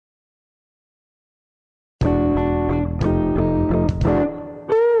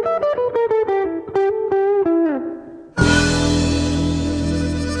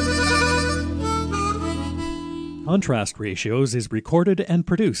Contrast Ratios is recorded and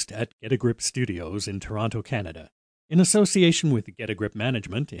produced at Get a Grip Studios in Toronto, Canada, in association with Get a Grip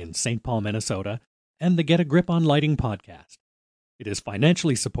Management in St. Paul, Minnesota, and the Get a Grip on Lighting podcast. It is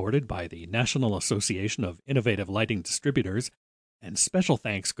financially supported by the National Association of Innovative Lighting Distributors, and special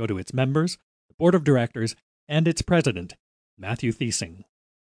thanks go to its members, the board of directors, and its president, Matthew Thiesing.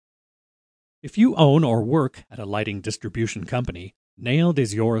 If you own or work at a lighting distribution company, NAILD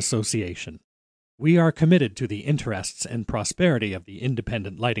is your association. We are committed to the interests and prosperity of the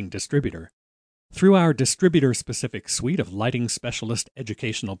independent lighting distributor. Through our distributor-specific suite of lighting specialist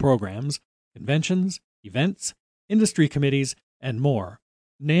educational programs, conventions, events, industry committees, and more,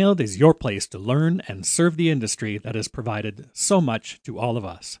 NAILD is your place to learn and serve the industry that has provided so much to all of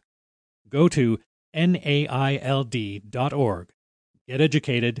us. Go to NAILD.org. Get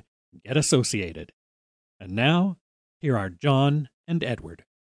educated, get associated. And now, here are John and Edward.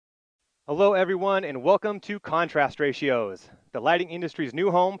 Hello, everyone, and welcome to Contrast Ratios, the lighting industry's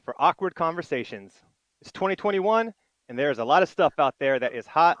new home for awkward conversations. It's 2021, and there's a lot of stuff out there that is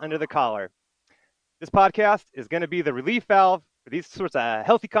hot under the collar. This podcast is going to be the relief valve for these sorts of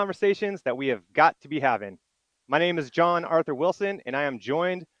healthy conversations that we have got to be having. My name is John Arthur Wilson, and I am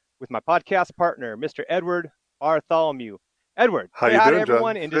joined with my podcast partner, Mr. Edward Bartholomew. Edward, how say you hi doing, to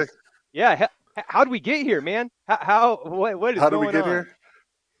everyone, John? and just how did we get here, man? What is going on? How did we get here?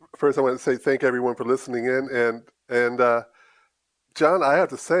 First, I want to say thank everyone for listening in, and John, I have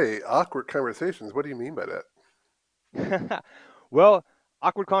to say, awkward conversations. What do you mean by that? Well,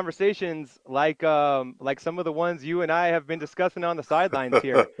 awkward conversations like some of the ones you and I have been discussing on the sidelines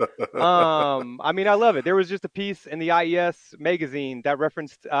here. I mean, I love it. There was just a piece in the IES magazine that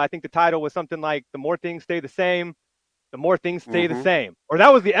referenced, I think the title was something like "The more things stay the same, the more things stay the same," or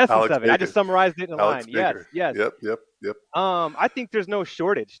that was the essence Alex of it. Baker. I just summarized it in a Alex line. Baker. Yes. Yep. I think there's no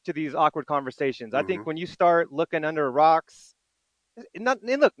shortage to these awkward conversations. I think when you start looking under rocks, and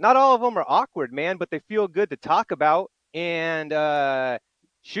look, not all of them are awkward, man, but they feel good to talk about. And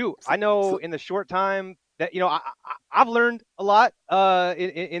shoot, I know in the short time that I've learned a lot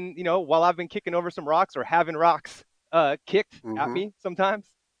in while I've been kicking over some rocks or having rocks kicked at me sometimes.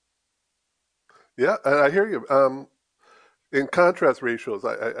 Yeah, and I hear you. In Contrast Ratios,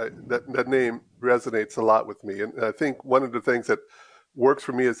 that name resonates a lot with me. And I think one of the things that works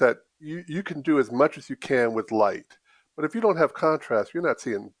for me is that you can do as much as you can with light. But if you don't have contrast, you're not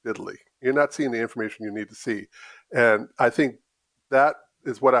seeing diddly. You're not seeing the information you need to see. And I think that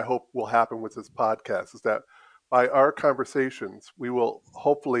is what I hope will happen with this podcast, is that by our conversations, we will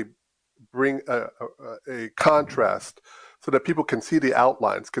hopefully bring a contrast so that people can see the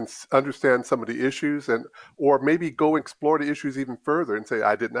outlines, can understand some of the issues, or maybe go explore the issues even further and say,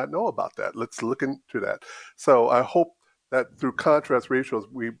 I did not know about that. Let's look into that. So I hope that through Contrast Ratios,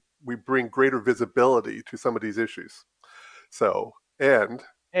 we bring greater visibility to some of these issues. So, and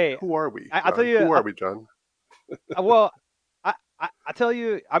hey, who are we? I'll tell you. Who are we, John? Well, I tell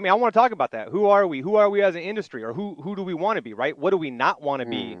you, I mean, I want to talk about that. Who are we? Who are we as an industry, or who do we want to be, right? What do we not want to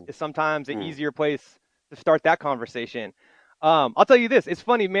be is sometimes an easier place to start that conversation. I'll tell you this. It's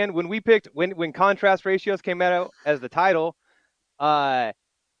funny, man, when we picked, when Contrast Ratios came out as the title, I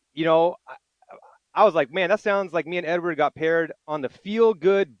was like, man, that sounds like me and Edward got paired on the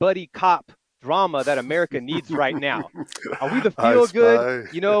feel-good buddy cop drama that America needs right now. Are we the feel-good,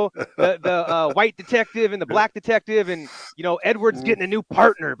 the white detective and the black detective, and Edward's getting a new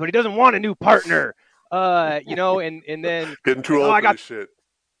partner, but he doesn't want a new partner, and then getting too old for this shit.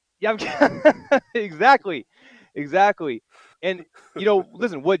 Yeah, exactly. And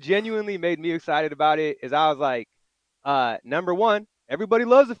listen, what genuinely made me excited about it is I was like, number one, everybody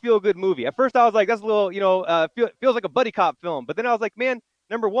loves a feel-good movie. At first, I was like, that's a little, feels like a buddy cop film. But then I was like, man,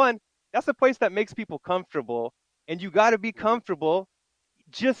 number one, that's a place that makes people comfortable, and you got to be comfortable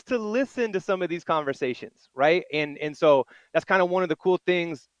just to listen to some of these conversations, right? And so that's kind of one of the cool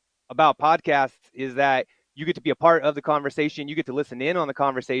things about podcasts is that you get to be a part of the conversation, you get to listen in on the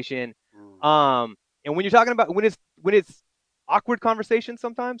conversation, and when you're talking about when it's awkward conversations,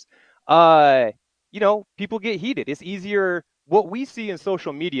 sometimes, people get heated. It's easier. What we see in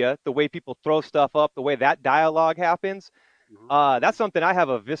social media, the way people throw stuff up, the way that dialogue happens. That's something I have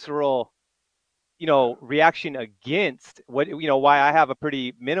a visceral, reaction against. Why I have a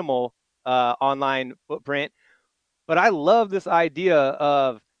pretty minimal online footprint. But I love this idea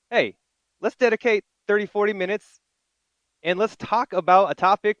of, hey, let's dedicate 30, 40 minutes and let's talk about a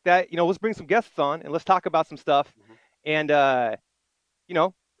topic that, let's bring some guests on and let's talk about some stuff and,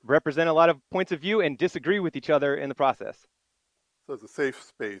 represent a lot of points of view and disagree with each other in the process. So it's a safe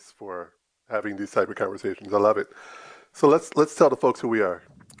space for having these type of conversations. I love it. So let's tell the folks who we are.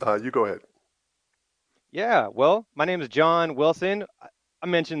 You go ahead. Yeah, well, my name is John Wilson. I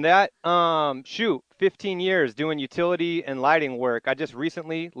mentioned that. 15 years doing utility and lighting work. I just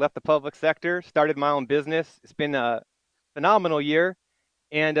recently left the public sector, started my own business. It's been a phenomenal year.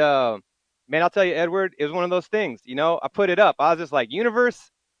 And man, I'll tell you, Edward, it was one of those things. I put it up. I was just like,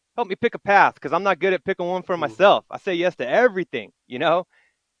 universe, help me pick a path because I'm not good at picking one for Mm. myself. I say yes to everything.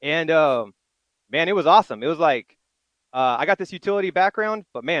 And man, it was awesome. It was like I got this utility background,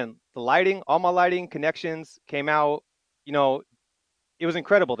 but man, the lighting, all my lighting connections came out. You know, it was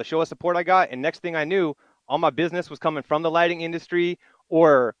incredible. The show of support I got, and next thing I knew, all my business was coming from the lighting industry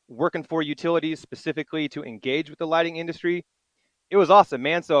or working for utilities specifically to engage with the lighting industry. It was awesome,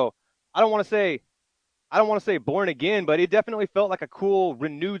 man. So I don't want to say I don't want to say born again, but it definitely felt like a cool,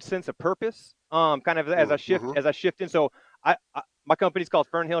 renewed sense of purpose. Kind of as I shift Mm-hmm. in. So my company's called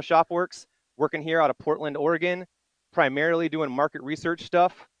Fernhill Shopworks, working here out of Portland, Oregon, primarily doing market research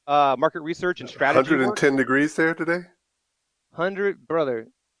stuff, market research and strategy work. 110 degrees there today. 100, brother,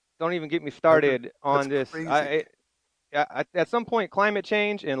 don't even get me 100. started That's on this. crazy. At some point, climate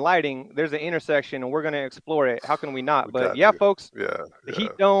change and lighting, there's an intersection, and we're going to explore it. How can we not? We But got yeah, to. folks, Yeah, the yeah.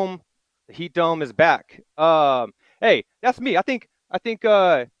 heat dome, the heat dome is back. Hey, that's me. I think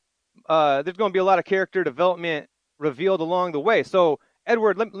there's going to be a lot of character development revealed along the way. So,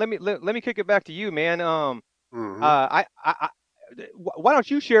 Edward, let me kick it back to you, man. Mm-hmm. Why don't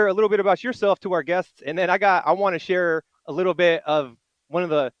you share a little bit about yourself to our guests, and then I want to share a little bit of one of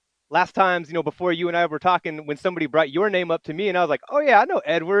the last times, before you and I were talking, when somebody brought your name up to me, and I was like, oh yeah, I know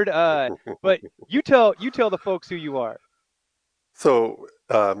Edward. But you tell the folks who you are. So,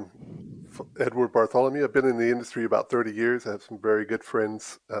 Edward Bartholomew, I've been in the industry about 30 years. I have some very good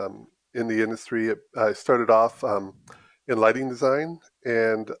friends in the industry. I started off in lighting design,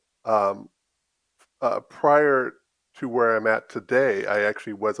 and um, prior to where I'm at today, I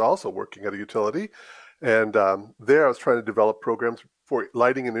actually was also working at a utility. And there I was trying to develop programs for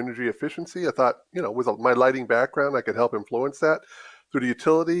lighting and energy efficiency. I thought, with my lighting background, I could help influence that through the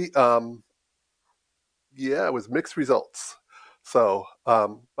utility. Yeah, it was mixed results. So,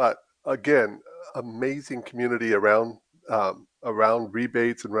 but again, amazing community around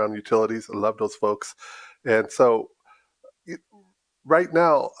rebates and around utilities. I love those folks, and so right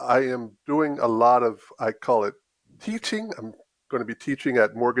now I am doing a lot of, I call it teaching. I'm going to be teaching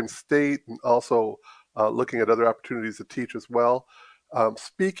at Morgan State and also looking at other opportunities to teach as well. I'm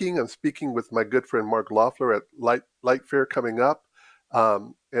speaking with my good friend Mark Loeffler at Light Fair coming up,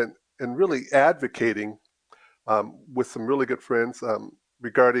 and really advocating with some really good friends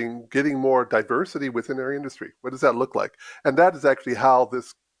regarding getting more diversity within our industry. What does that look like? And that is actually how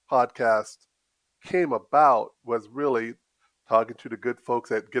this podcast came about, was really talking to the good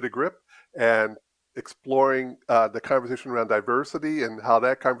folks at Get a Grip and exploring the conversation around diversity and how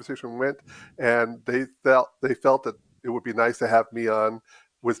that conversation went. And they felt that it would be nice to have me on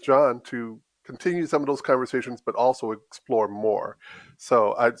with John to continue some of those conversations, but also explore more.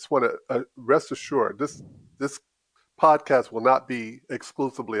 So I just want to rest assured this podcast will not be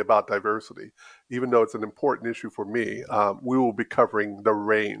exclusively about diversity, even though it's an important issue for me. We will be covering the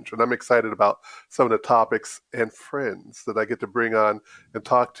range, and I'm excited about some of the topics and friends that I get to bring on and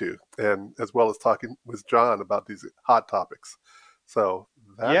talk to, and as well as talking with John about these hot topics. So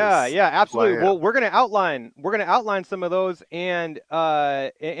that Yeah, is yeah, who I absolutely. am. Well, we're gonna outline some of those, and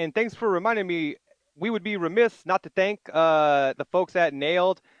thanks for reminding me. We would be remiss not to thank the folks at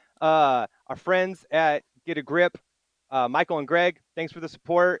Nailed, our friends at Get a Grip, Michael and Greg. Thanks for the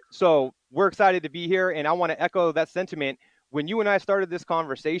support. So we're excited to be here, and I want to echo that sentiment. When you and I started this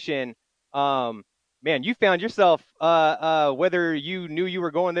conversation, um, man, you found yourself, whether you knew you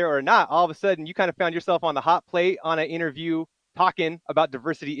were going there or not, all of a sudden you kind of found yourself on the hot plate on an interview talking about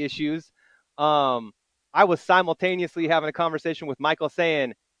diversity issues. Um, I was simultaneously having a conversation with Michael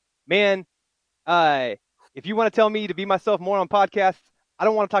saying, man, uh, if you want to tell me to be myself more on podcasts, I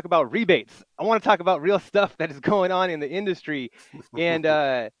don't want to talk about rebates. I want to talk about real stuff that is going on in the industry. And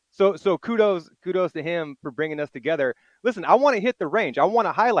so kudos to him for bringing us together. Listen, I want to hit the range. I want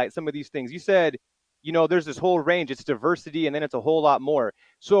to highlight some of these things. You said, there's this whole range. It's diversity, and then it's a whole lot more.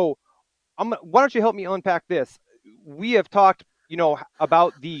 So why don't you help me unpack this? We have talked,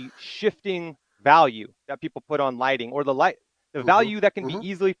 about the shifting value that people put on lighting, or the Mm-hmm, value that can be mm-hmm,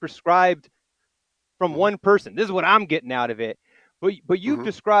 easily prescribed from mm-hmm, one person. This is what I'm getting out of it. But you've mm-hmm,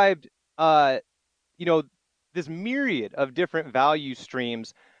 described, uh, you know, this myriad of different value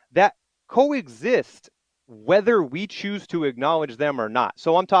streams that coexist whether we choose to acknowledge them or not.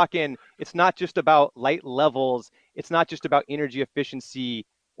 So I'm talking, it's not just about light levels, it's not just about energy efficiency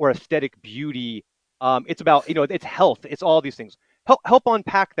or aesthetic beauty. It's about, it's health, it's all these things. help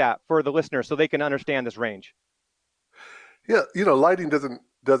unpack that for the listener so they can understand this range. Yeah, lighting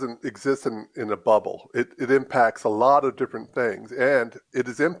doesn't exist in a bubble. It impacts a lot of different things, and it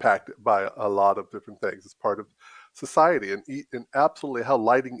is impacted by a lot of different things. It's part of society, and absolutely how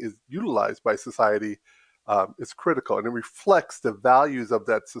lighting is utilized by society is critical, and it reflects the values of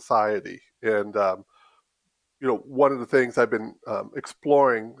that society. And one of the things I've been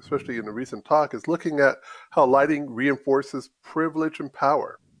exploring, especially in the recent talk, is looking at how lighting reinforces privilege and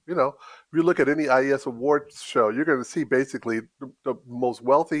power. If you look at any IES awards show, you're going to see basically the most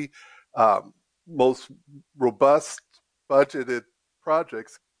wealthy, most robust budgeted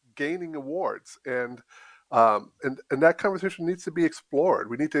projects gaining awards, and that conversation needs to be explored.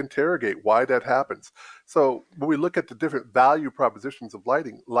 We need to interrogate why that happens. So when we look at the different value propositions of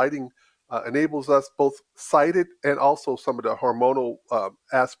lighting enables us both sighted and also some of the hormonal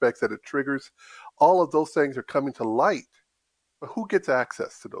aspects that it triggers. All of those things are coming to light. But who gets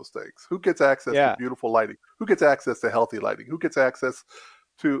access to those things? Who gets access to Yeah. beautiful lighting? Who gets access to healthy lighting? Who gets access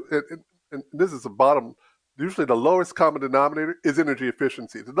to, and this is the bottom, usually the lowest common denominator is energy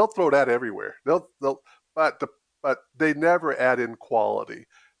efficiency. They'll throw that everywhere. But they never add in quality.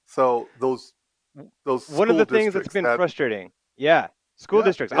 So those One of school the things that's districts been that, frustrating, school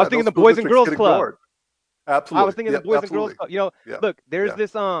districts. I was thinking those the school Boys and districts Girls get Club. ignored. I was Absolutely. thinking the Yep, Boys and Girls absolutely. Club. Yeah. Look, there's Yeah.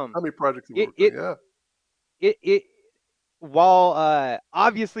 this How many projects you it worked it on? Yeah. it while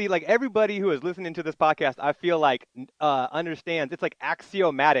obviously like everybody who is listening to this podcast, I feel like understands it's like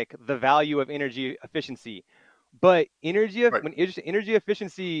axiomatic the value of energy efficiency. But Right. when energy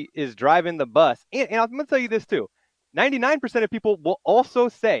efficiency is driving the bus, and I'm going to tell you this too, 99% of people will also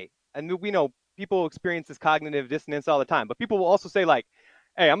say, and we know people experience this cognitive dissonance all the time, but people will also say like,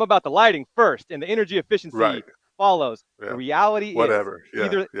 "Hey, I'm about the lighting first, and the energy Right. efficiency follows." The Yeah. reality is Whatever. Yeah.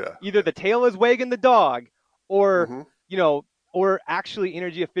 either Yeah. either the tail is wagging the dog, or Mm-hmm. you know, or actually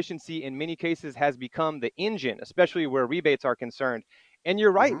energy efficiency in many cases has become the engine, especially where rebates are concerned. And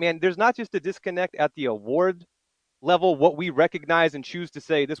you're right, Mm-hmm. man. There's not just a disconnect at the award level, what we recognize and choose to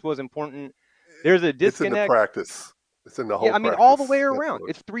say this was important. There's a It's in the disconnect. practice. It's in the whole Yeah, I mean, all the way practice. around. Absolutely.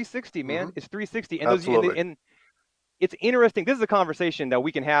 It's 360, Mm-hmm. man. It's 360, and Absolutely. and it's interesting. This is a conversation that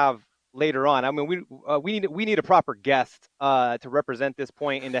we can have later on. I mean, we need a proper guest to represent this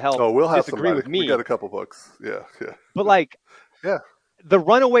point and to help Oh, we'll have disagree somebody. with We got me. a couple books. Yeah. Yeah. But like Yeah. the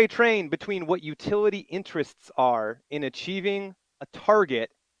runaway train between what utility interests are in achieving a target,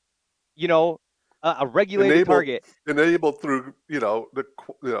 you know, a regulated Enabled, target. enabled through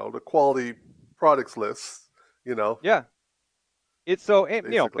the quality products lists. You know, Yeah, it's so, and,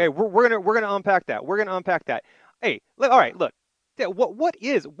 basically. hey, we're gonna unpack that. We're gonna unpack that. Hey, all Yeah. right, look. Yeah,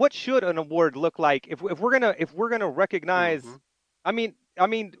 what should an award look like if we're gonna recognize? Mm-hmm. I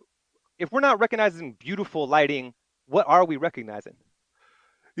mean, if we're not recognizing beautiful lighting, what are we recognizing?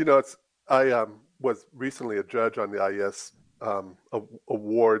 It's I was recently a judge on the IES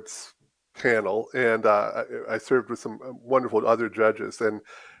awards panel, and I served with some wonderful other judges, and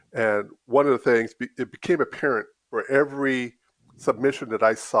one of the things it became apparent for every submission that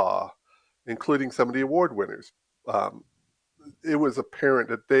I saw, including some of the award winners, um, it was apparent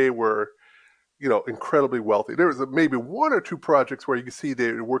that they were incredibly wealthy. There was maybe one or two projects where you can see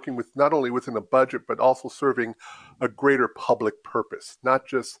they're working with not only within a budget, but also serving a greater public purpose, not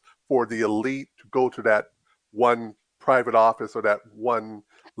just for the elite to go to that one private office or that one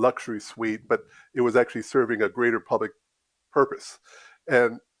luxury suite, but it was actually serving a greater public purpose.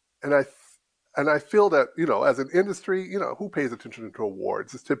 And and I and I feel that as an industry, who pays attention to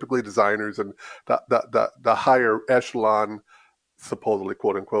awards? It's typically designers and the higher echelon, supposedly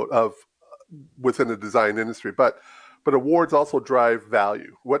quote unquote, of within the design industry. But awards also drive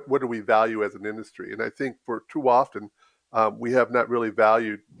value. What do we value as an industry? And I think for too often we have not really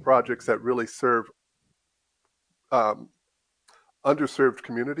valued projects that really serve um, underserved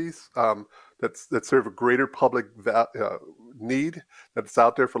communities, that serve a greater public need that's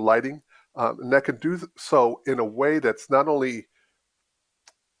out there for lighting, and that can do so in a way that's not only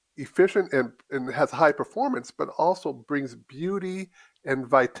efficient and has high performance, but also brings beauty and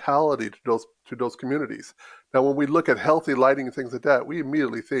vitality to those communities. Now, when we look at healthy lighting and things like that, we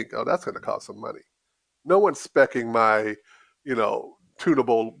immediately think, oh, that's going to cost some money. No one's specking my,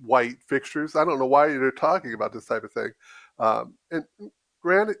 tunable white fixtures. I don't know why they're talking about this type of thing. And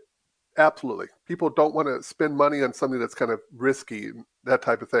granted, absolutely, people don't want to spend money on something that's kind of risky and that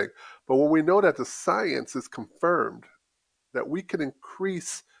type of thing. But when we know that the science is confirmed that we can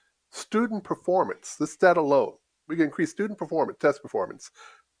increase student performance, this stat alone, we can increase student performance, test performance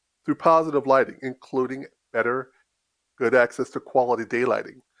through positive lighting, including better, good access to quality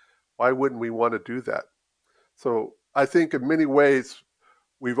daylighting. Why wouldn't we want to do that? So I think in many ways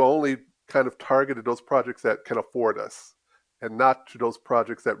we've only kind of targeted those projects that can afford us, and not to those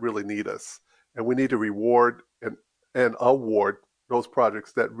projects that really need us. And we need to reward and award those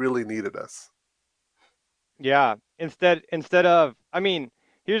projects that really needed us. Yeah. Instead of, I mean,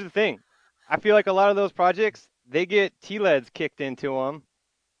 here's the thing. I feel like a lot of those projects, they get TLEDs kicked into them,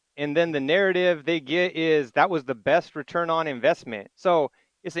 and then the narrative they get is that was the best return on investment. So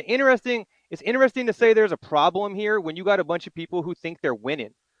it's interesting to say there's a problem here when you got a bunch of people who think they're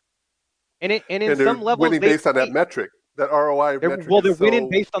winning. And in And they're some levels winning they based on that might. metric. That ROI They're metric well, is they're winning so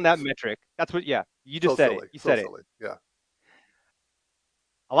based on that metric. That's what, yeah, you just so said it. silly, You so said it. silly. Yeah.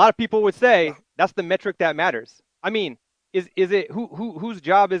 A lot of people would say that's the metric that matters. I mean, is it whose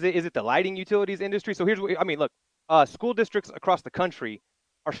job is it? Is it the lighting utilities industry? So here's what I mean. Look, school districts across the country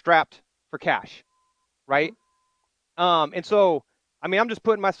are strapped for cash, right? And so I mean, I'm just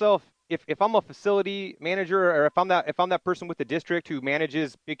putting myself if I'm a facility manager or if I'm that person with the district who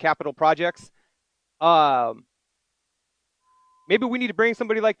manages big capital projects, um, maybe we need to bring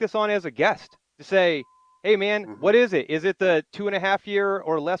somebody like this on as a guest to say, hey, man, Mm-hmm. what is it? Is it the 2.5 year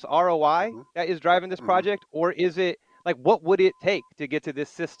or less ROI Mm-hmm. that is driving this Mm-hmm. project? Or is it like, what would it take to get to this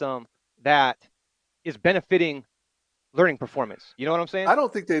system that is benefiting learning performance? You know what I'm saying? I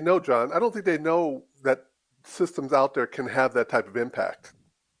don't think they know, John. I don't think they know that systems out there can have that type of impact.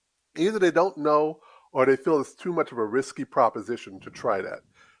 Either they don't know or they feel it's too much of a risky proposition to try that.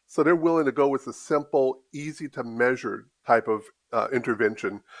 So they're willing to go with the simple, easy to measure type of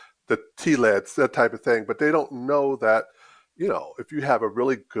intervention, the TLEDs, that type of thing. But they don't know that, if you have a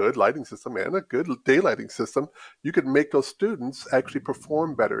really good lighting system and a good daylighting system, you could make those students actually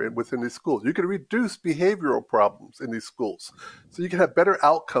perform better within these schools. You could reduce behavioral problems in these schools. So you can have better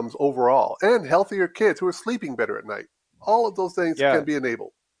outcomes overall and healthier kids who are sleeping better at night. All of those things Yeah, can be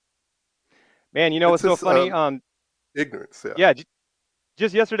enabled. man. You know It's what's so just funny? ignorance. Yeah. Yeah.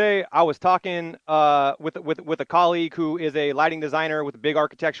 Just yesterday, I was talking with a colleague who is a lighting designer with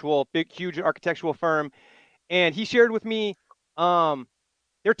a huge architectural firm, and he shared with me um,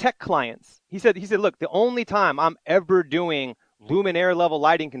 they're tech clients. He said, look, the only time I'm ever doing luminaire level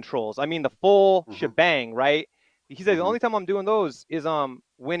lighting controls, I mean the full Hmm. shebang, right? He said the Hmm. only time I'm doing those is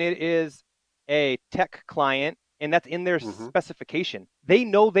when it is a tech client and that's in their Hmm. specification. They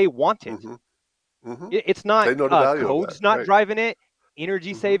know they want it. Hmm. Hmm. It's not They know the value of that. code's not Right. driving it.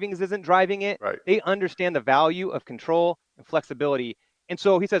 Energy Hmm. savings isn't driving it. Right. They understand the value of control and flexibility. And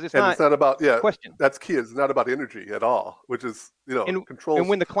so he says it's And not it's not about, a yeah, question. that's key. It's not about energy at all, which is, And and controls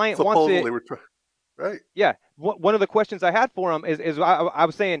when the client wants it, supposedly were, right. yeah, one of the questions I had for him is I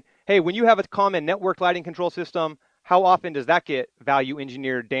was saying, hey, when you have a common network lighting control system, how often does that get value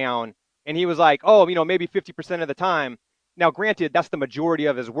engineered down? And he was like, oh, maybe 50% of the time. Now, granted, that's the majority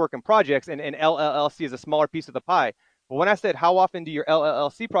of his work and projects, and LLC is a smaller piece of the pie. But when I said, how often do your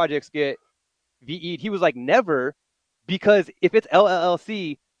LLC projects get VE'd, he was like, never, because if it's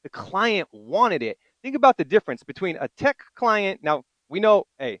LLC, the client wanted it. Think about the difference between a tech client. Now, we know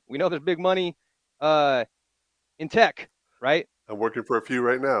there's big money uh, in tech, right? I'm working for a few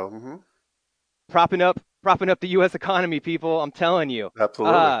right now. Propping up the U.S. economy, people. I'm telling you.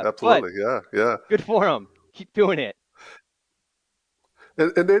 Absolutely. But Absolutely. Yeah. Yeah. good for them. Keep doing it.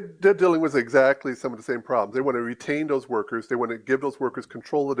 And they're dealing with exactly some of the same problems. They want to retain those workers. They want to give those workers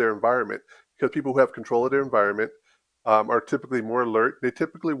control of their environment, because people who have control of their environment are typically more alert. They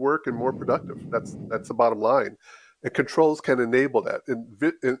typically work and more productive. That's the bottom line. And controls can enable that.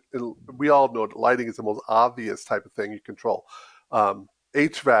 And we all know that lighting is the most obvious type of thing you control.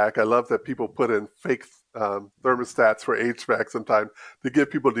 HVAC, I love that people put in fake thermostats for HVAC sometimes to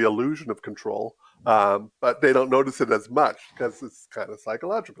give people the illusion of control, but they don't notice it as much because it's kind of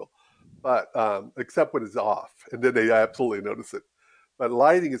psychological. But except when it's off, and then they absolutely notice it. But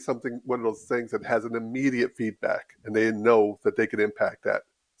lighting is one of those things that has an immediate feedback, and they know that they can impact that.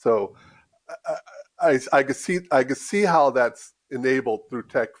 So I can see how that's enabled through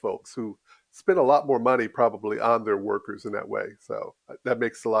tech folks who spend a lot more money probably on their workers in that way. So that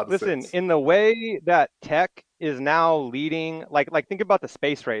makes a lot of Listen, sense. in the way that tech is now leading, like think about the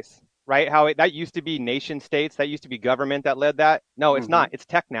space race, right? That used to be nation states, that used to be government that led that. No, it's Mm-hmm. not. It's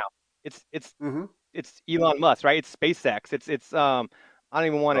tech now. It's it's Mm-hmm. it's Elon Musk, right? It's SpaceX. It's I don't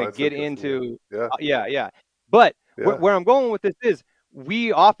even want Oh, to that's get interesting. Yeah. into Yeah. yeah. But Yeah. where I'm going with this is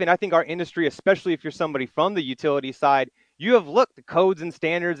we often, I think our industry, especially if you're somebody from the utility side, you have looked at codes and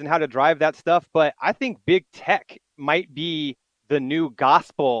standards and how to drive that stuff, but I think big tech might be the new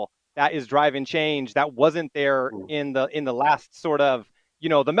gospel that is driving change that wasn't there Mm. in the last sort of,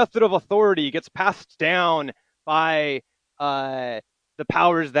 the method of authority gets passed down by the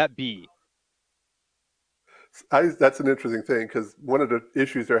powers that be. That's an interesting thing because one of the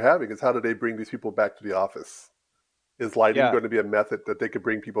issues they're having is how do they bring these people back to the office? Is lighting Yeah. going to be a method that they could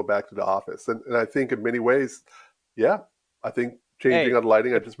bring people back to the office? And I think in many ways, yeah, I think changing Hey, on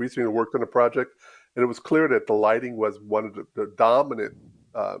lighting. I if just recently worked on a project, and it was clear that the lighting was one of the dominant,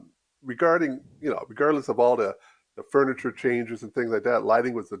 um, regarding, regardless of all the furniture changes and things like that,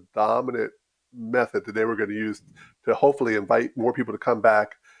 lighting was the dominant method that they were going to use to hopefully invite more people to come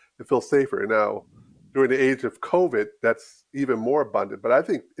back and feel safer. And now, during the age of COVID, that's even more abundant. But I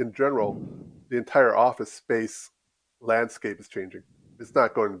think in general, the entire office space landscape is changing. It's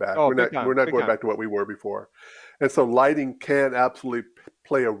not going back. oh, We're not big we're time, not big going time. back to what we were before. And so lighting can absolutely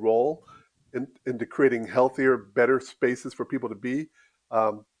play a role into creating healthier, better spaces for people to be.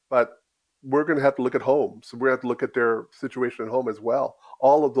 But we're going to have to look at homes. So we're going to have to look at their situation at home as well.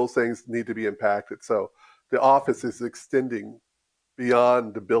 All of those things need to be impacted. So the office is extending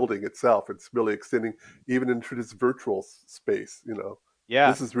beyond the building itself. It's really extending even into this virtual space. Yeah,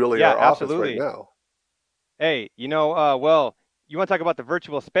 This is really yeah, our office right absolutely. now. Hey, well, you want to talk about the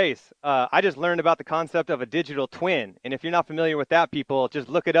virtual space? I just learned about the concept of a digital twin, and if you're not familiar with that, people, just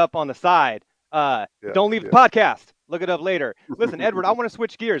look it up on the side. Yeah, Don't leave the yeah. podcast. Look it up later. Listen, Edward, I want to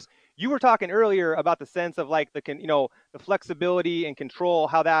switch gears. You were talking earlier about the sense of like the flexibility and control,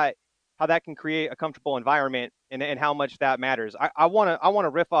 how that can create a comfortable environment, and how much that matters. I want to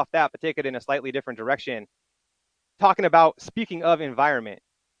riff off that, but take it in a slightly different direction. Talking about speaking of environment,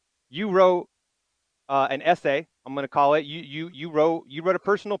 you wrote an essay. I'm going to call it. You wrote a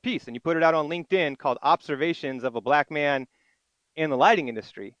personal piece and you put it out on LinkedIn called "Observations of a Black Man in the Lighting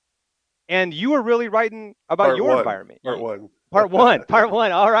Industry." And you were really writing about Part your one. environment. Part one. Part one. Part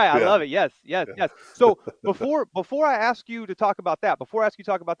one. All right, I Yeah. love it. Yes, yes, Yeah. yes. So before I ask you to talk about that,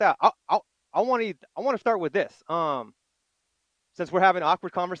 I want to start with this. Since we're having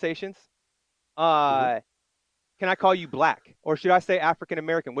awkward conversations, Hmm. uh, can I call you Black or should I say African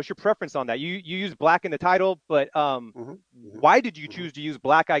American? What's your preference on that? You use Black in the title, but Hmm. Hmm. why did you Hmm. choose to use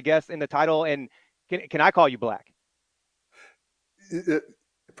Black? I guess in the title, and can I call you Black? It,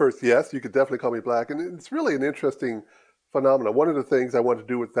 First, yes, you could definitely call me black, and it's really an interesting phenomenon. One of the things I want to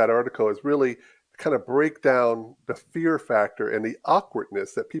do with that article is really kind of break down the fear factor and the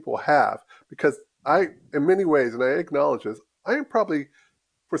awkwardness that people have, because in many ways, and I acknowledge this, I am probably,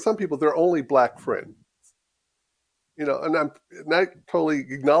 for some people, their only black friend. And I totally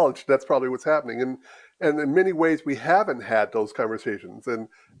acknowledge that's probably what's happening, and in many ways we haven't had those conversations. And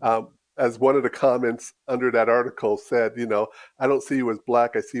as one of the comments under that article said, I don't see you as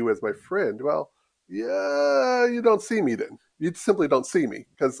black, I see you as my friend. Well, yeah, you don't see me then. You simply don't see me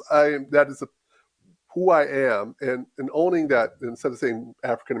because that is who I am, and owning that instead of saying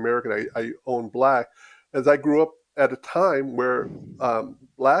African American, I own black, as I grew up at a time where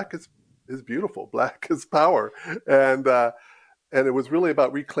black is beautiful, black is power, and uh, and it was really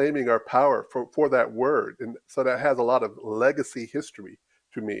about reclaiming our power for that word, and so that has a lot of legacy history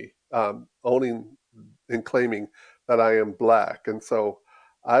to me, owning and claiming that I am black, and so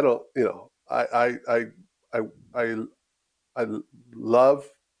I don't, I I I love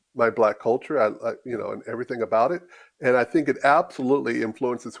my black culture, and everything about it, and I think it absolutely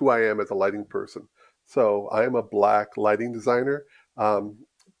influences who I am as a lighting person. So I am a black lighting designer, um,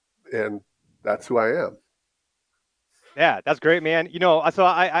 and that's who I am. Yeah, that's great, man. So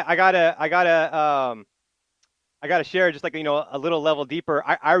I gotta share just like a little level deeper.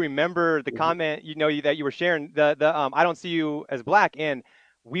 I remember the Hmm. comment that you were sharing the I don't see you as Black, and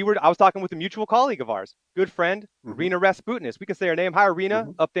I was talking with a mutual colleague of ours, good friend Hmm. Rena Rasputinus. We can say her name. Hi, Rena,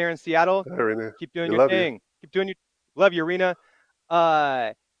 Hmm. up there in Seattle. Irene, Keep doing I your love you. thing. Keep doing your love you, Rena.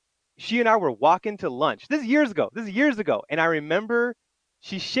 Uh, she and I were walking to lunch. This is years ago. And I remember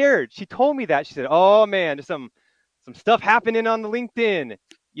she told me that. She said, "Oh man, there's some stuff happening on the LinkedIn."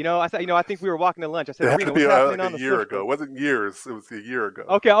 I said, I think we were walking to lunch. I said, It had to "Rena, be what's happening like a on the year ago. social?" It wasn't years. It was a year ago.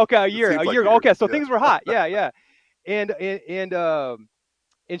 Okay, a It year, seems like ago. years. Okay, so Yeah. things were hot. Yeah, yeah. And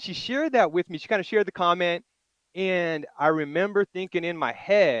she shared that with me. She kind of shared the comment, and I remember thinking in my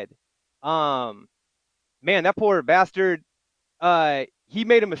head, um, man, that poor bastard, he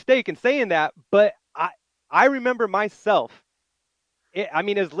made a mistake in saying that, but I remember myself. I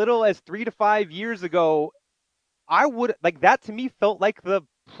mean, as little as 3 to 5 years ago, I would like that to me felt like the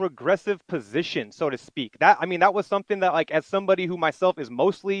progressive position, so to speak. That was something that, like, as somebody who myself is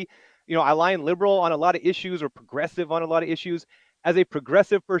mostly, I line liberal on a lot of issues or progressive on a lot of issues, as a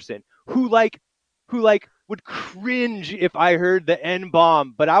progressive person who would cringe if I heard the N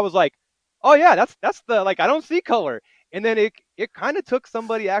bomb, but I was like, oh yeah, that's the like I don't see color. And then it kind of took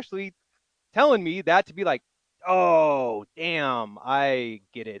somebody actually telling me that to be like, oh damn, I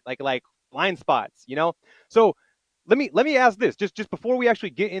get it. Like blind spots, So let me ask this just before we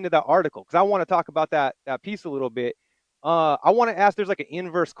actually get into that article, because I want to talk about that piece a little bit. I want to ask. There's like an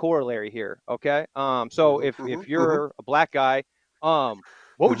inverse corollary here. Okay. So if you're a black guy, what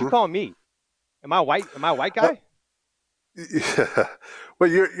would you call me? Am I white? Am I a white guy? Yeah. Well,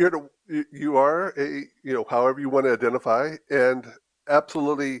 you are a, however you want to identify, and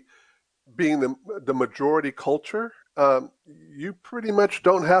absolutely being the majority culture, you pretty much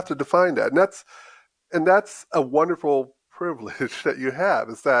don't have to define that, and that's a wonderful privilege that you have.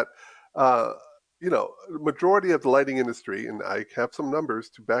 Is that the majority of the lighting industry, and I have some numbers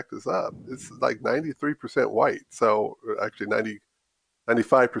to back this up. It's like 93% white. So actually 95%.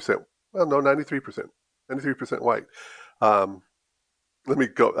 Well, no, 93% white. Let me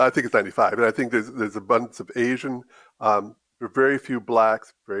go. I think it's 95, and I think there's abundance of Asian. There are very few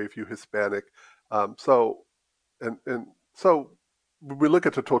blacks, very few Hispanic. So when we look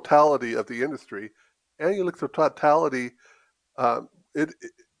at the totality of the industry, and you look at the totality, um, it,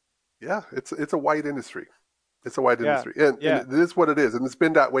 it yeah, it's a white industry. It's a white Yeah. industry, and Yeah. it is what it is, and it's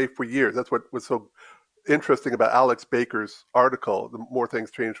been that way for years. That's what was so interesting about Alex Baker's article. The more things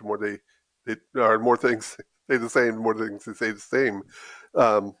change, the more they or more things stay the same, the more things they stay the same.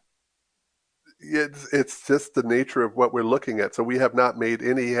 Um, it's just the nature of what we're looking at. So we have not made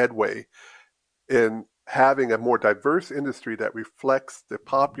any headway in having a more diverse industry that reflects the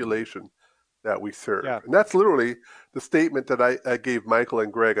population that we serve. Yeah. And that's literally the statement that I gave Michael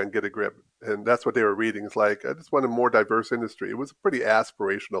and Greg on Get a Grip. And that's what they were reading. It's like, I just want a more diverse industry. It was a pretty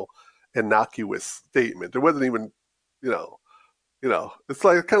aspirational, innocuous statement. It wasn't even, it's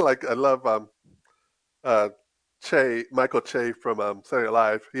like kind of like I love uh, Michael Che from Saturday Night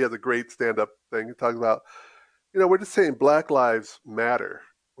Live. He has a great stand-up thing. He talks about, we're just saying Black lives matter.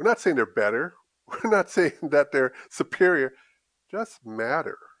 We're not saying they're better. We're not saying that they're superior. Just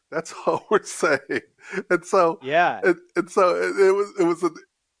matter. That's all we're saying. And so, Yeah. and so it was.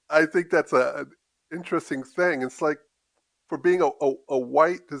 I think that's an interesting thing. It's like, for being a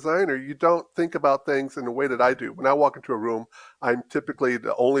white designer, you don't think about things in the way that I do. When I walk into a room, I'm typically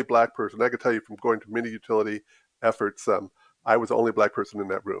the only black person. I can tell you from going to many utility efforts, I was the only black person in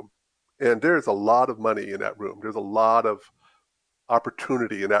that room. And there's a lot of money in that room. There's a lot of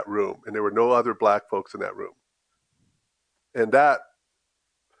opportunity in that room. And there were no other black folks in that room. And that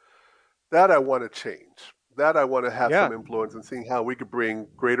I want to change. That I want to have Yeah. some influence in seeing how we could bring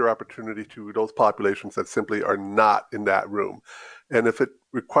greater opportunity to those populations that simply are not in that room. And if it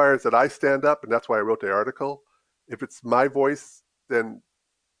requires that I stand up, and that's why I wrote the article, if it's my voice, then,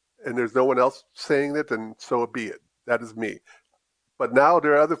 and there's no one else saying it, then so be it. That is me. But now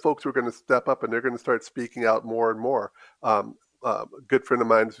there are other folks who are going to step up and they're going to start speaking out more and more. A good friend of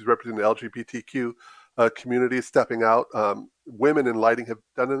mine who's representing the LGBTQ community is stepping out. Women in lighting have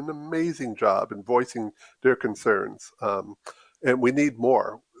done an amazing job in voicing their concerns, and we need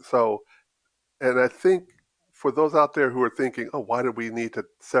more. So, and I think for those out there who are thinking, "Oh, why do we need to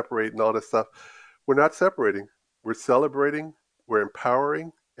separate and all this stuff?" We're not separating. We're celebrating. We're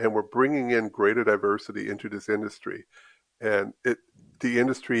empowering, and we're bringing in greater diversity into this industry. And the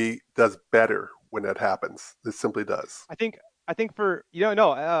industry does better when that happens. It simply does. I think for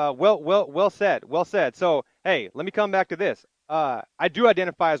no, well said, well said. So hey, let me come back to this. I do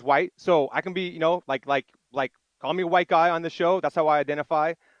identify as white, so I can be like call me a white guy on the show. That's how I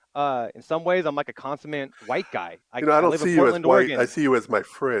identify. In some ways, I'm like a consummate white guy. I I don't live in see you as Portland, white. I Oregon. see you as my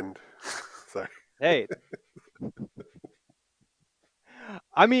friend. Sorry. Hey,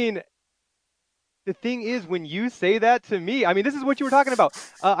 I mean, the thing is, when you say that to me, I mean, this is what you were talking about.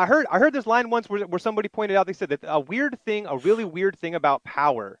 I heard this line once where somebody pointed out. They said that a really weird thing about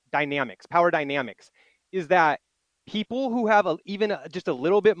power dynamics, is that people who have just a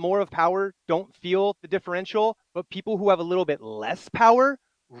little bit more of power don't feel the differential, but people who have a little bit less power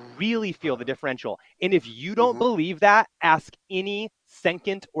really feel the differential. And if you don't Mm-hmm. believe that, ask any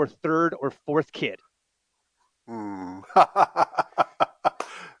second or third or fourth kid. Mm.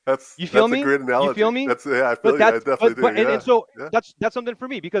 You feel that's a me? great You feel analogy. me? I But feel you. I that's definitely but do. and Yeah. so Yeah. that's something for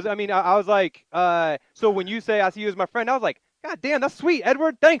me, because I mean I was like so when you say I see you as my friend, I was like, God damn, that's sweet,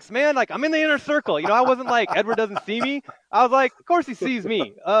 Edward. Thanks, man. Like, I'm in the inner circle. I wasn't like Edward doesn't see me. I was like, of course he sees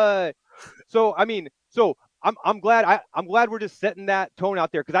me. So I mean, so I'm glad we're just setting that tone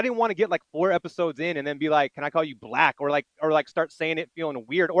out there, because I didn't want to get like 4 episodes in and then be like, can I call you black, or like start saying it feeling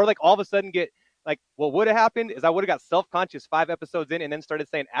weird, or like all of a sudden get like, what would have happened is I would have got self-conscious 5 episodes in and then started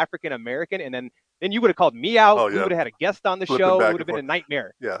saying African American, and then you would have called me out. Oh We yeah. would have had a guest on the Flipping show. It back would have and been a forth.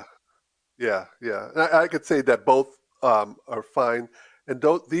 nightmare. Yeah. Yeah. Yeah. And I could say that both are fine. And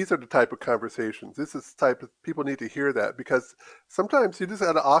these are the type of conversations. This is the type of people need to hear that, because sometimes you just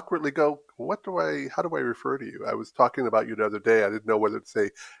got to awkwardly go, how do I refer to you? I was talking about you the other day. I didn't know whether to say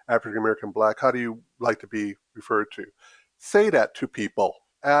African American, Black. How do you like to be referred to? Say that to people.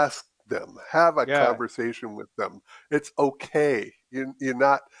 Ask them. Have a Yeah, conversation with them. It's okay. You're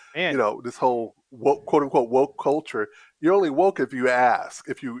not, man. this whole woke, quote unquote woke culture. You're only woke if you ask.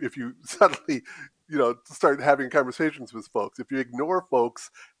 If you suddenly start having conversations with folks. If you ignore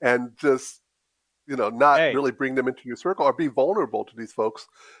folks and just, not Hey, really bring them into your circle or be vulnerable to these folks,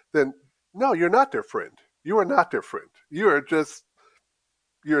 then no, you're not their friend. You are not their friend. You're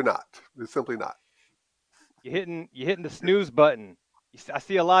not. You're simply not. you hitting the snooze button. I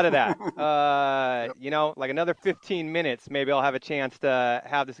see a lot of that. Yep. Like another 15 minutes, maybe I'll have a chance to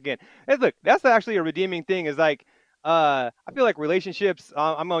have this again. Hey, look, that's actually a redeeming thing. Is like, I feel like relationships.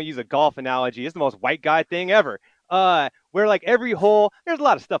 I'm gonna use a golf analogy. It's the most white guy thing ever. Where like every hole, there's a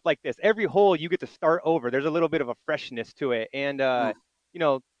lot of stuff like this. Every hole you get to start over. There's a little bit of a freshness to it, and Mm. you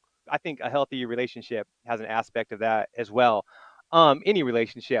know, I think a healthy relationship has an aspect of that as well. Any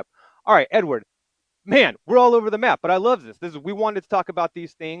relationship. All right, Edward, man, we're all over the map, but I love this. We wanted to talk about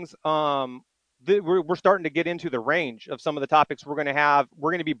these things. We're starting to get into the range of some of the topics we're going to have.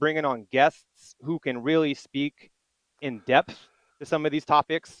 We're going to be bringing on guests who can really speak in depth to some of these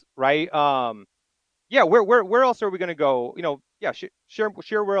topics, right? Yeah. Where else are we going to go? Yeah.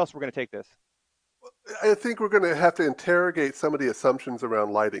 Share where else we're going to take this. I think we're going to have to interrogate some of the assumptions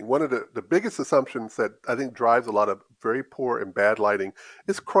around lighting. One of the biggest assumptions that I think drives a lot of very poor and bad lighting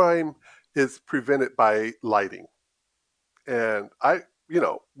is crime is prevented by lighting. And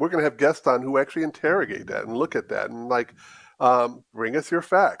we're going to have guests on who actually interrogate that and look at that and like, bring us your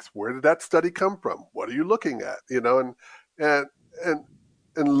facts. Where did that study come from? What are you looking at? And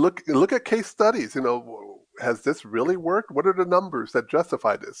and look at case studies. Has this really worked? What are the numbers that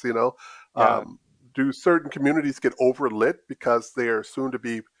justify this? Yeah. Do certain communities get overlit because they are soon to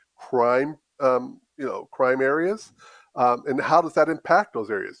be crime, crime areas? And how does that impact those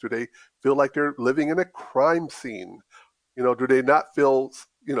areas? Do they feel like they're living in a crime scene? Do they not feel,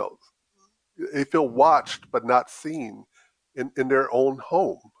 they feel watched but not seen in their own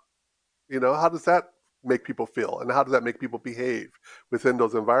home? How does that make people feel? And how does that make people behave within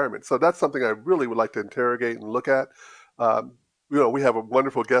those environments? So that's something I really would like to interrogate and look at. Um, we have a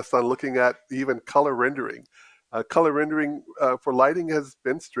wonderful guest on looking at even color rendering. Color rendering for lighting has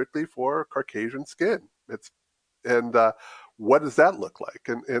been strictly for Caucasian skin. And what does that look like?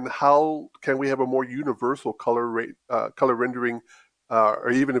 And how can we have a more universal color rendering, or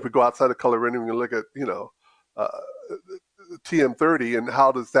even if we go outside of color rendering and look at uh, TM30, and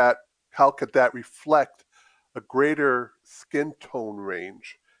how could that reflect a greater skin tone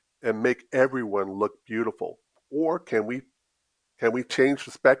range and make everyone look beautiful? Or can we change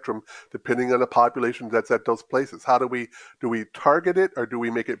the spectrum depending on the population that's at those places? How do we target it, or do we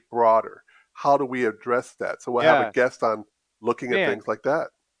make it broader? How do we address that? So we'll have a Yeah, guest on looking at man. things like that.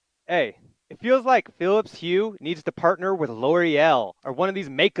 Hey, it feels like Philips Hue needs to partner with L'Oreal or one of these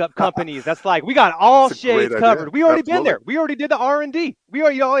makeup companies. That's like we got all It's a great shades idea. covered. We already been Absolutely. there. We already did the R&D. We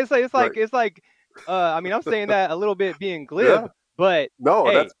already, you always say it's like Right. it's like. I mean, I'm saying that a little bit being Yeah. glib, but No,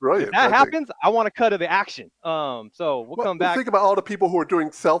 hey, that's if brilliant, that I think. happens, I want to cut to the action. So we'll come Well, back. think about all the people who are doing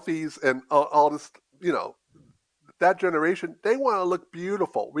selfies and all this, that generation, they want to look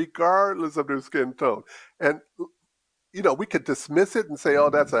beautiful regardless of their skin tone. And, we could dismiss it and say, oh,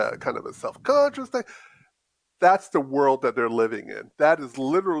 that's a kind of a self conscious thing. That's the world that they're living in. That is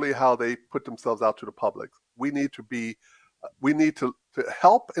literally how they put themselves out to the public. We need to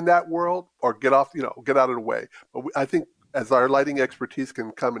help in that world or get out of the way. But I think as our lighting expertise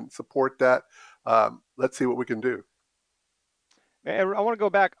can come and support that, let's see what we can do. Man, I want to go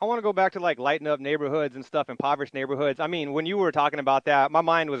back. I want to go back to like lighting up neighborhoods and stuff, impoverished neighborhoods. I mean, when you were talking about that, my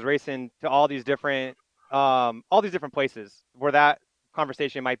mind was racing to all these different places where that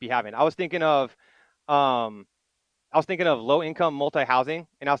conversation might be having. Um, I was thinking of low income multi housing,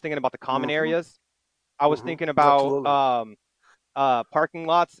 and I was thinking about the common Hmm. areas. I was Hmm. thinking about Absolutely. parking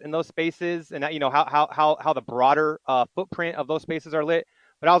lots in those spaces, and how the broader footprint of those spaces are lit.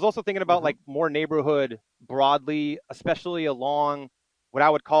 But I was also thinking about Hmm. like more neighborhood broadly, especially along what I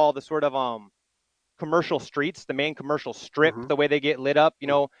would call the sort of commercial streets, the main commercial strip, Hmm. the way they get lit up.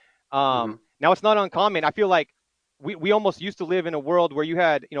 Hmm. Now it's not uncommon. I feel like we almost used to live in a world where you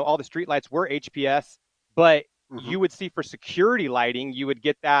had all the street lights were HPS, but Hmm. you would see for security lighting, you would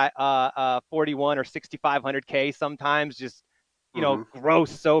get that 41 or 6500K sometimes, just Hmm.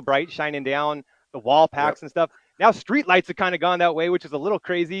 gross, so bright, shining down the wall Yep. packs and stuff. Now street lights have kind of gone that way, which is a little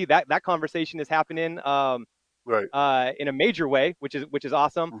crazy. That conversation is happening. Right. in a major way, which is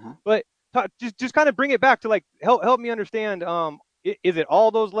awesome. Hmm. But just kind of bring it back to like help me understand. Is it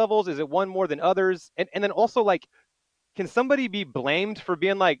all those levels? Is it one more than others? And then also like, can somebody be blamed for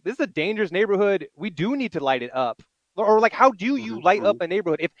being like, this is a dangerous neighborhood, we do need to light it up? Or like, how do Hmm. you light Hmm. up a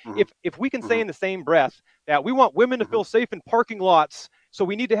neighborhood? Hmm. If we can say Hmm. in the same breath that we want women to Hmm. feel safe in parking lots, so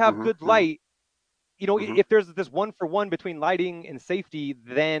we need to have Hmm. good Hmm. light. You know, Hmm. if there's this one for one between lighting and safety,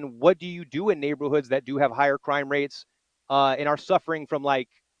 then what do you do in neighborhoods that do have higher crime rates and are suffering from like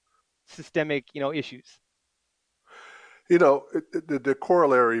systemic, issues? The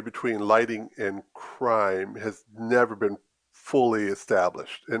corollary between lighting and crime has never been fully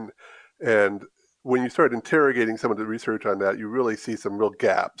established. And when you start interrogating some of the research on that, you really see some real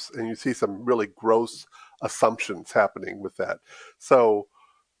gaps and you see some really gross assumptions happening with that. So,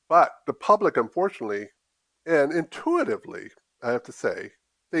 but the public, unfortunately, and intuitively, I have to say,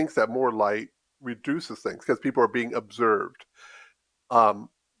 thinks that more light reduces things because people are being observed. Um,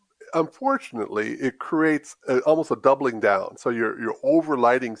 Unfortunately, it creates almost a doubling down. So you're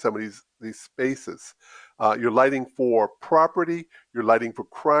overlighting some of these spaces. You're lighting for property, you're lighting for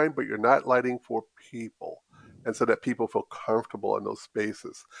crime, but you're not lighting for people, and so that people feel comfortable in those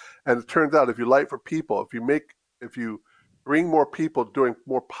spaces. And it turns out, if you light for people, if you bring more people doing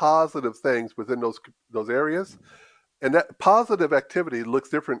more positive things within those areas, and that positive activity looks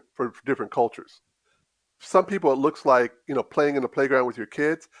different for different cultures. Some people it looks like playing in the playground with your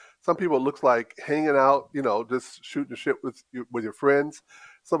kids. Some people it looks like hanging out, just shooting shit with your friends,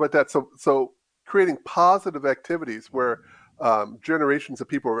 stuff like that. So creating positive activities where generations of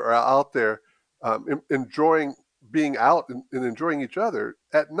people are out there enjoying being out and enjoying each other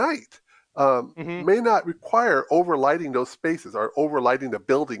at night Hmm. may not require overlighting those spaces or overlighting the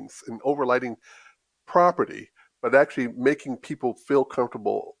buildings and overlighting property, but actually making people feel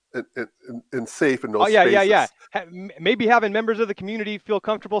comfortable and safe in Oh those yeah, yeah, yeah. spaces. Maybe having members of the community feel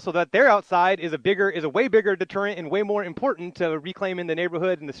comfortable so that their outside is a way bigger deterrent and way more important to reclaiming the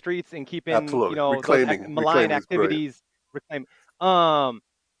neighborhood and the streets and keeping Absolutely. those malign Reclaiming is brilliant. activities reclaim. Um,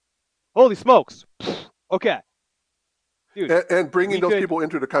 Holy smokes. Okay, dude, And bringing we those could. people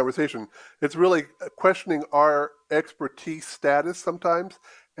into the conversation, it's really questioning our expertise status sometimes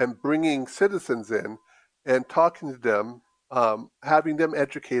and bringing citizens in and talking to them, having them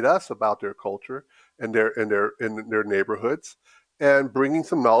educate us about their culture and their neighborhoods, and bringing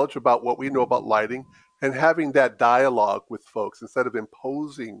some knowledge about what we know about lighting and having that dialogue with folks instead of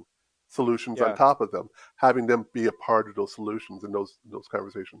imposing solutions on Yeah. top of them, having them be a part of those solutions and those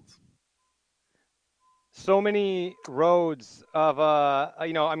conversations. So many roads of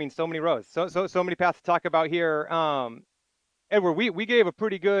I mean, so many roads, so many paths to talk about here. Edward, we gave a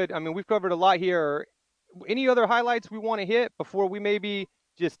pretty good. I mean, we've covered a lot here. Any other highlights we want to hit before we maybe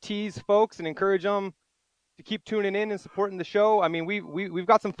just tease folks and encourage them to keep tuning in and supporting the show? I mean, we've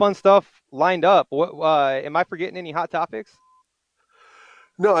got some fun stuff lined up. What am I forgetting any hot topics?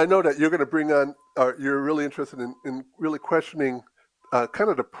 No, I know that you're going to bring on, you're really interested in really questioning kind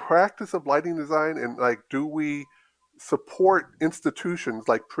of the practice of lighting design and like, do we support institutions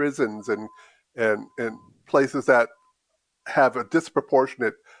like prisons and places that have a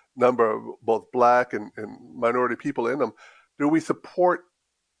disproportionate number of both black and minority people in them? Do we support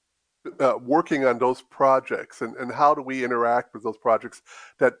working on those projects and how do we interact with those projects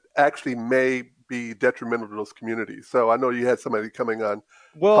that actually may be detrimental to those communities? So I know you had somebody coming on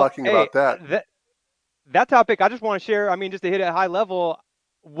Well, talking hey, about that. that topic I just want to share. I mean, just to hit it at high level,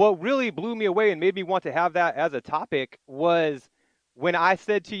 what really blew me away and made me want to have that as a topic was when I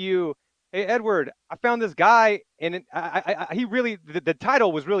said to you, "Hey, Edward, I found this guy, and he really the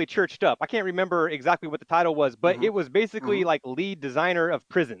title was really churched up. I can't remember exactly what the title was, but Hmm. it was basically Hmm. like lead designer of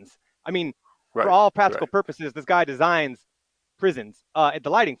prisons. I mean, for Right, all practical right. purposes, this guy designs prisons, the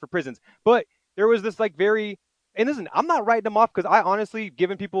lighting for prisons. But there was this like very, and listen, I'm not writing them off because I honestly,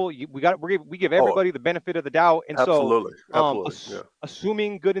 giving people, we give Oh, everybody the benefit of the doubt, and so absolutely, absolutely. Yeah.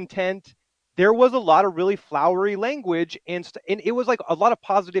 assuming good intent, there was a lot of really flowery language and it was like a lot of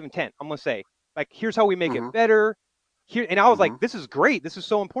positive intent. I'm gonna say like, here's how we make it Hmm. better. Here, and I was like, Hmm. this is great. This is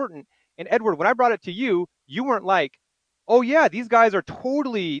so important. And Edward, when I brought it to you, you weren't like, oh yeah, these guys are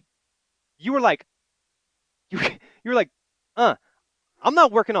totally. You were like, you, you were like, uh, I'm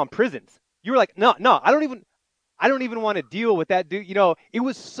not working on prisons. You were like, no, no, I don't even want to deal with that dude. It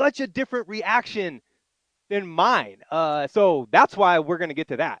was such a different reaction than mine. So that's why we're gonna get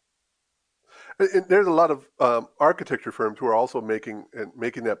to that. And there's a lot of architecture firms who are also making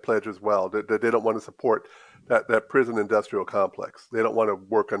that pledge as well. That they don't want to support that prison industrial complex. They don't want to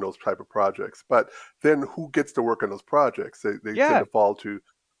work on those type of projects. But then who gets to work on those projects? They tend Yeah, to fall to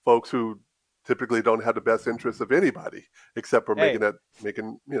folks who typically don't have the best interests of anybody, except for Hey,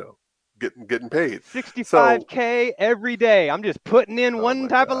 getting paid. So, 65K every day. I'm just putting in oh one my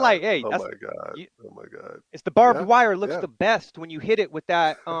type of God, light. Hey, oh that's my God, you, oh my God. it's the barbed Yeah, wire looks yeah, the best when you hit it with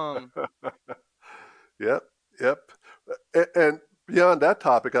that. yep, yep. And beyond that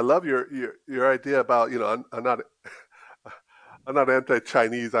topic, I love your idea about, I'm not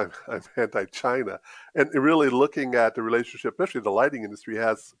anti-Chinese. I'm anti-China, and really looking at the relationship, especially the lighting industry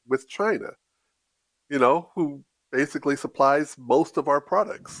has with China. Who basically supplies most of our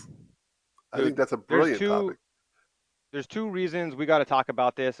products. I think Dude, that's a there's brilliant two topic. there's two reasons we got to talk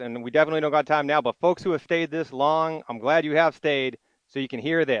about this, and we definitely don't got time now. But folks who have stayed this long, I'm glad you have stayed so you can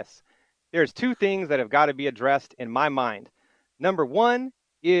hear this. There's two things that have got to be addressed in my mind. Number one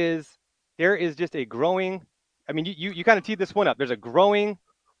is there is just a growing. I mean, you kind of teed this one up. There's a growing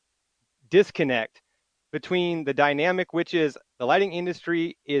disconnect between the dynamic, which is the lighting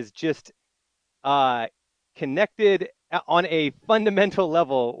industry is just uh, connected on a fundamental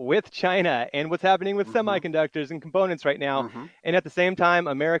level with China and what's happening with Mm-hmm. semiconductors and components right now. Mm-hmm. And at the same time,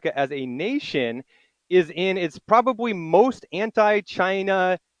 America as a nation is in its probably most anti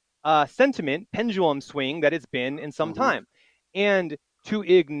China sentiment pendulum swing that it's been in some Mm-hmm. time. And to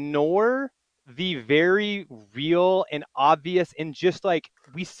ignore the very real and obvious, and just like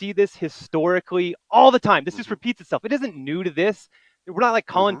we see this historically all the time, this just Mm-hmm. repeats itself. It isn't new to this. We're not like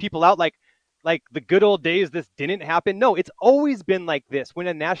calling Mm-hmm. people out like the good old days this didn't happen. No, it's always been like this. When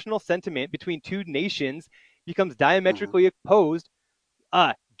a national sentiment between two nations becomes Mm-hmm. diametrically opposed,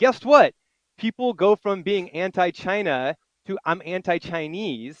 guess what? People go from being anti-China to I'm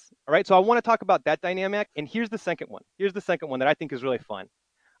anti-Chinese. All right. So I want to talk about that dynamic. And here's the second one. Here's the second one that I think is really fun.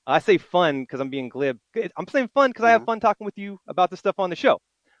 I say fun because I'm being glib. I'm saying fun because I have Mm-hmm. fun talking with you about this stuff on the show.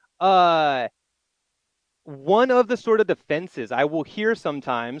 Uh, One of the sort of defenses I will hear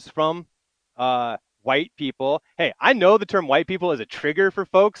sometimes from white people. Hey, I know the term white people is a trigger for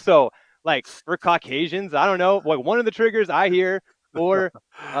folks. So, like for Caucasians, I don't know. Like one of the triggers I hear for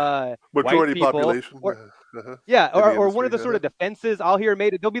white Majority people, population or uh-huh. yeah, In the or one of industry. the sort Uh-huh. of defenses I'll hear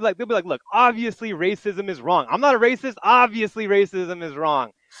made. They'll be like, look, obviously racism is wrong. I'm not a racist. Obviously racism is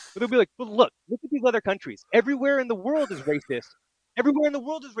wrong. But they'll be like, but look at these other countries. Everywhere in the world is racist. Everywhere in the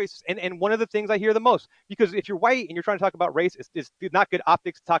world is racist. And one of the things I hear the most, because if you're white and you're trying to talk about race, it's not good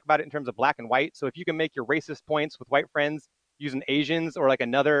optics to talk about it in terms of black and white. So if you can make your racist points with white friends using Asians or like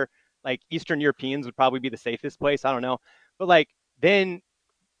another, like Eastern Europeans would probably be the safest place. I don't know. But like, then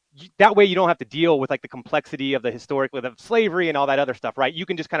that way you don't have to deal with like the complexity of the historic of slavery and all that other stuff, right? You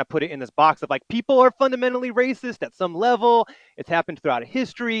can just kind of put it in this box of like people are fundamentally racist at some level. It's happened throughout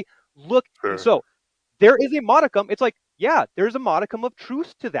history. Look, and Sure. so there is a modicum. It's like, yeah, there's a modicum of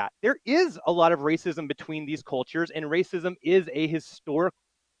truth to that. There is a lot of racism between these cultures, and racism is a historic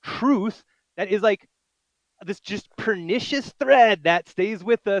truth that is like this just pernicious thread that stays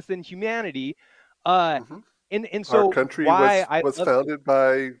with us in humanity. Uh, Mm-hmm. and Our so country why I was love, founded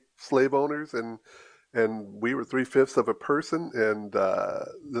by slave owners, and we were 3/5 of a person. And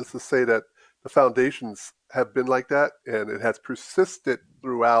this is say that the foundations have been like that, and it has persisted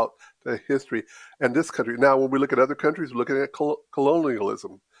throughout the history. And this country now, when we look at other countries, we're looking at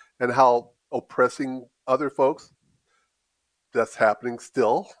colonialism and how oppressing other folks that's happening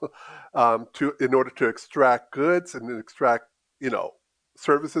still, to in order to extract goods and extract you know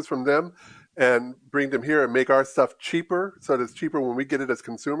services from them and bring them here and make our stuff cheaper so that it's cheaper when we get it as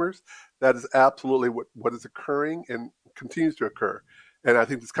consumers. That is absolutely what is occurring and continues to occur. And I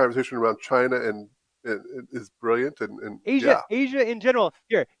think this conversation around China and is brilliant and yeah. Asia in general.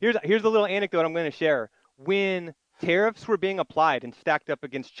 Here's a little anecdote I'm going to share. When tariffs were being applied and stacked up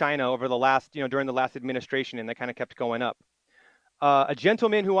against China over the last, during the last administration, and they kind of kept going up. A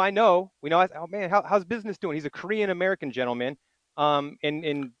gentleman who I know, we know, oh man, how's business doing? He's a Korean American gentleman,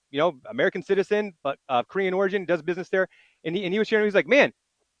 and American citizen, but Korean origin, does business there. And he was sharing, he's like, man,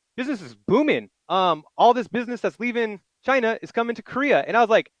 business is booming. All this business that's leaving China is coming to Korea, and I was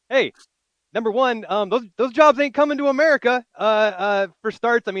like, hey, number one, those jobs ain't coming to America. For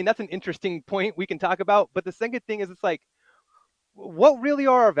starts, I mean that's an interesting point we can talk about. But the second thing is, it's like, what really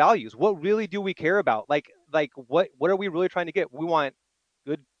are our values? What really do we care about? Like what are we really trying to get? We want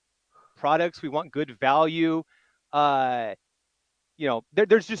good products. We want good value. Uh,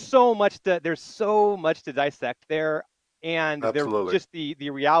 there's just so much to dissect there, and they're Absolutely. just the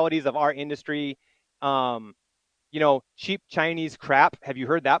realities of our industry. Um, cheap Chinese crap. Have you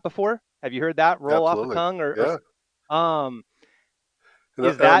heard that before? Have you heard that roll off the Absolutely. tongue? Yeah. Um, And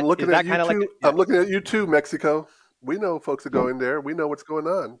is I'm that looking is at that you kind of like too. yeah? I'm looking at you too, Mexico. We know folks are going there. We know what's going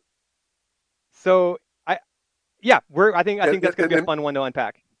on. So I yeah, I think and, that's going to and, be a and fun one to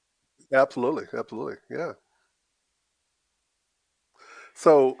unpack. Absolutely, absolutely, yeah.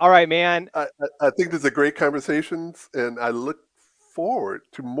 So All right, man. I think these are great conversations, and I look forward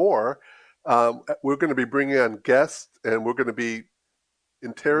to more. We're going to be bringing on guests, and we're going to be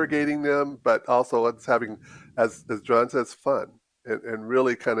interrogating them, but also it's having, as John says, fun and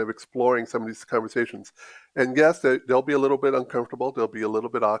really kind of exploring some of these conversations. And yes, they'll be a little bit uncomfortable, they'll be a little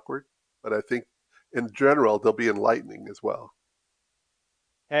bit awkward, but I think in general they'll be enlightening as well.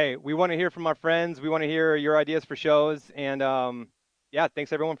 Hey, we want to hear from our friends. We want to hear your ideas for shows. And yeah,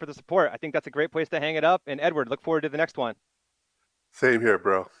 thanks everyone for the support. I think that's a great place to hang it up. And Edward, look forward to the next one. Same here,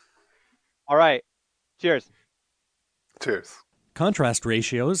 bro. All right. Cheers. Cheers. Contrast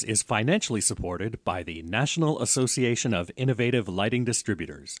Ratios is financially supported by the National Association of Innovative Lighting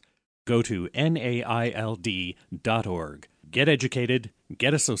Distributors. Go to NAILD.org. Get educated,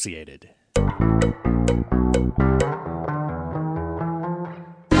 get associated.